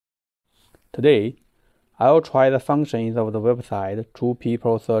Today, I'll try the functions of the website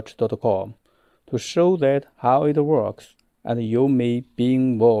truepeoplesearch.com to show that how it works and you may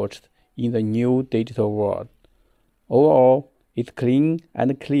being watched in the new digital world. Overall, it's clean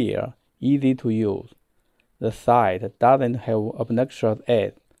and clear, easy to use. The site doesn't have obnoxious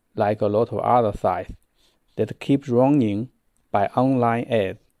ads like a lot of other sites that keep running by online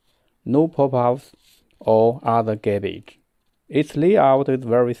ads, no pop-ups or other garbage. Its layout is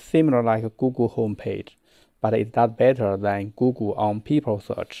very similar like a Google homepage, but it does better than Google on people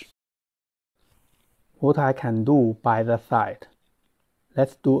search. What I can do by the site.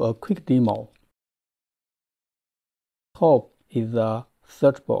 Let's do a quick demo. Top is the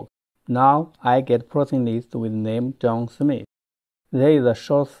search box. Now I get person list with name John Smith. There is a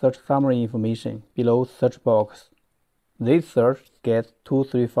short search summary information below search box. This search gets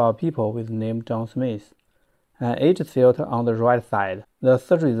 234 people with name John Smith. An age filter on the right side. The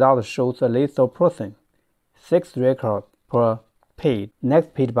search result shows a list of persons. 6 records per page.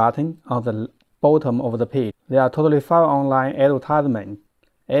 Next page button on the bottom of the page. There are totally 5 online advertisements.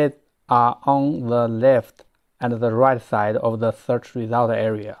 Ads are on the left and the right side of the search result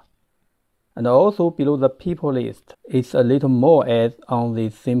area. And also below the people list, it's a little more ads on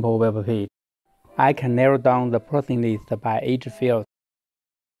this simple web page. I can narrow down the person list by age field.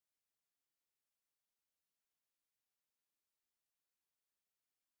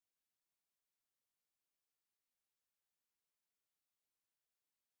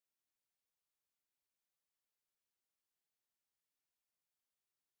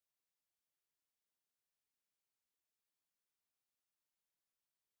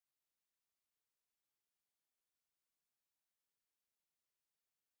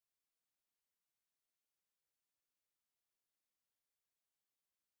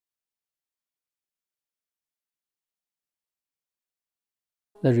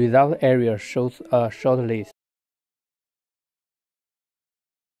 The result area shows a short list.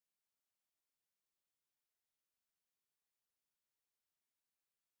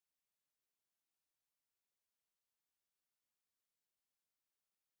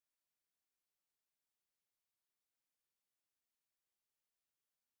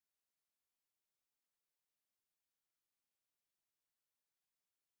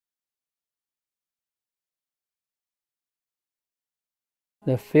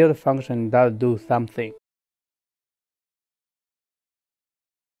 The field function does do something.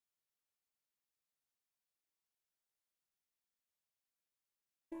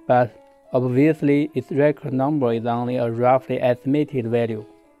 But obviously its record number is only a roughly estimated value.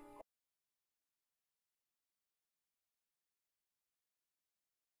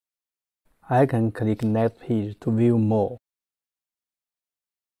 I can click next page to view more.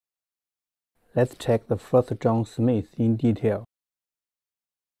 Let's check the first John Smith in detail.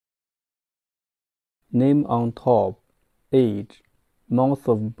 Name on top, age, month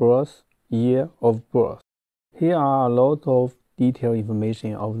of birth, year of birth. Here are a lot of detailed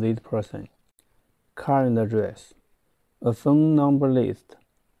information of this person. Current address, a phone number list,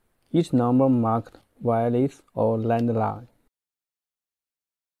 each number marked wireless or landline.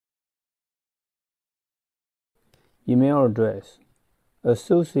 Email address,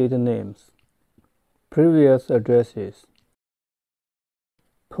 associate names, previous addresses,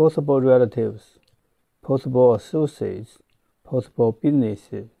 possible relatives, possible associates, possible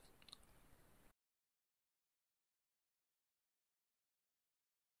businesses.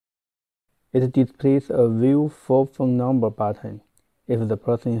 It displays a View for phone number button if the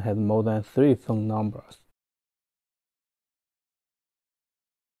person has more than 3 phone numbers.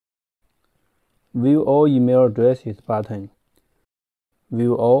 View all email addresses button.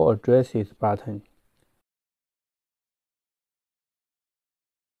 View all addresses button.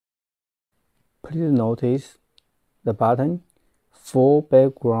 Please notice the button For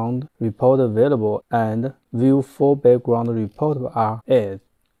background report available and View for background report are ads.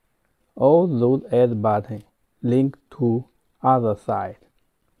 All those ads buttons link to other sites.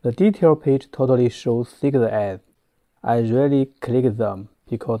 The detail page totally shows 6 ads. I rarely click them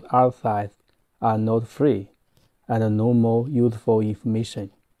because other sites are not free and no more useful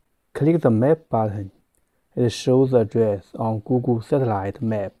information. Click the map button. It shows the address on Google Satellite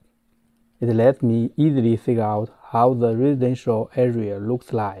Map. It lets me easily figure out how the residential area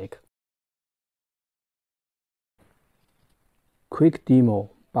looks like. Quick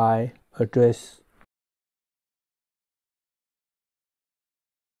demo by address.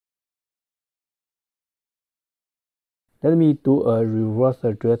 Let me do a reverse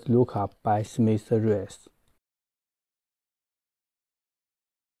address lookup by Smith's address.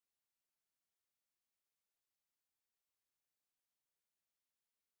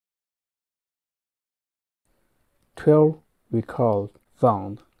 12 records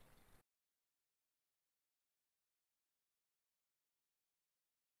found.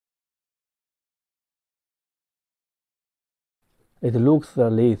 It looks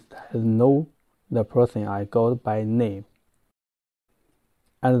the list has no the person I got by name,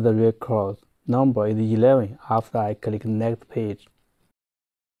 and the record number is 11 after I click next page.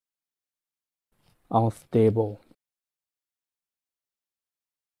 Unstable.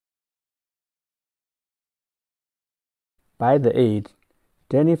 By the age,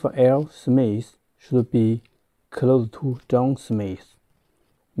 Jennifer L. Smith should be close to John Smith.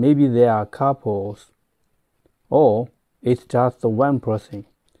 Maybe they are couples, or it's just one person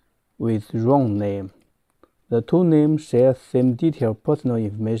with wrong name. The two names share same detailed personal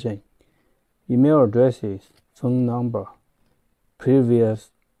information: email addresses, phone number, previous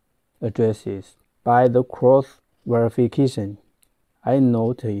addresses. By the cross-verification, I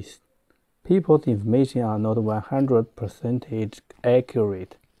noticed people's information are not 100%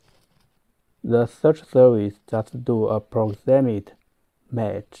 accurate. The search service just do a approximate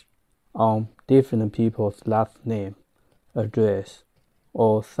match on different people's last name, address,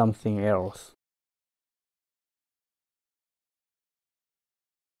 or something else.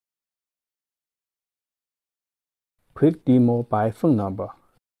 Quick demo by phone number.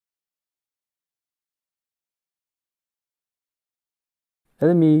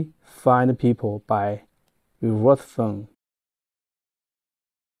 Let me find people by reverse phone.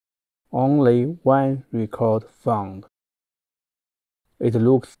 Only one record found. It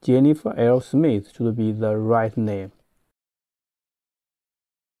looks Jennifer L. Smith should be the right name.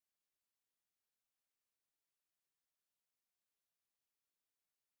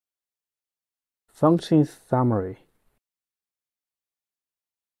 Function summary.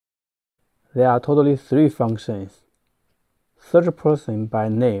 There are totally 3 functions. Search person by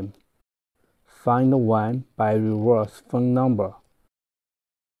name. Find one by reverse phone number.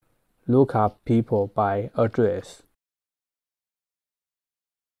 Look up people by address.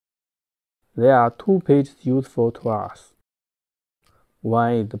 There are 2 pages useful to us.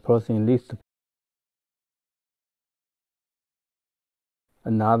 One is the person list.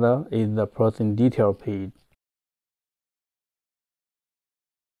 Another is the person detail page.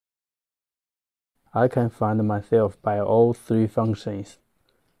 I can find myself by all 3 functions.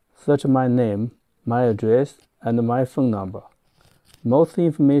 Search my name, my address, and my phone number. Most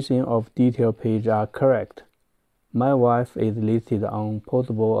information of detail page are correct. My wife is listed on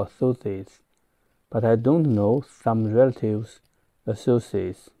possible associates, but I don't know some relatives'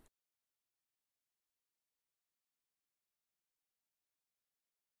 associates.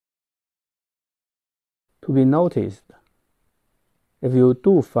 To be noticed. If you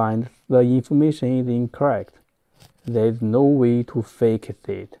do find the information is incorrect, there is no way to fix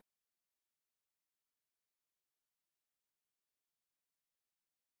it.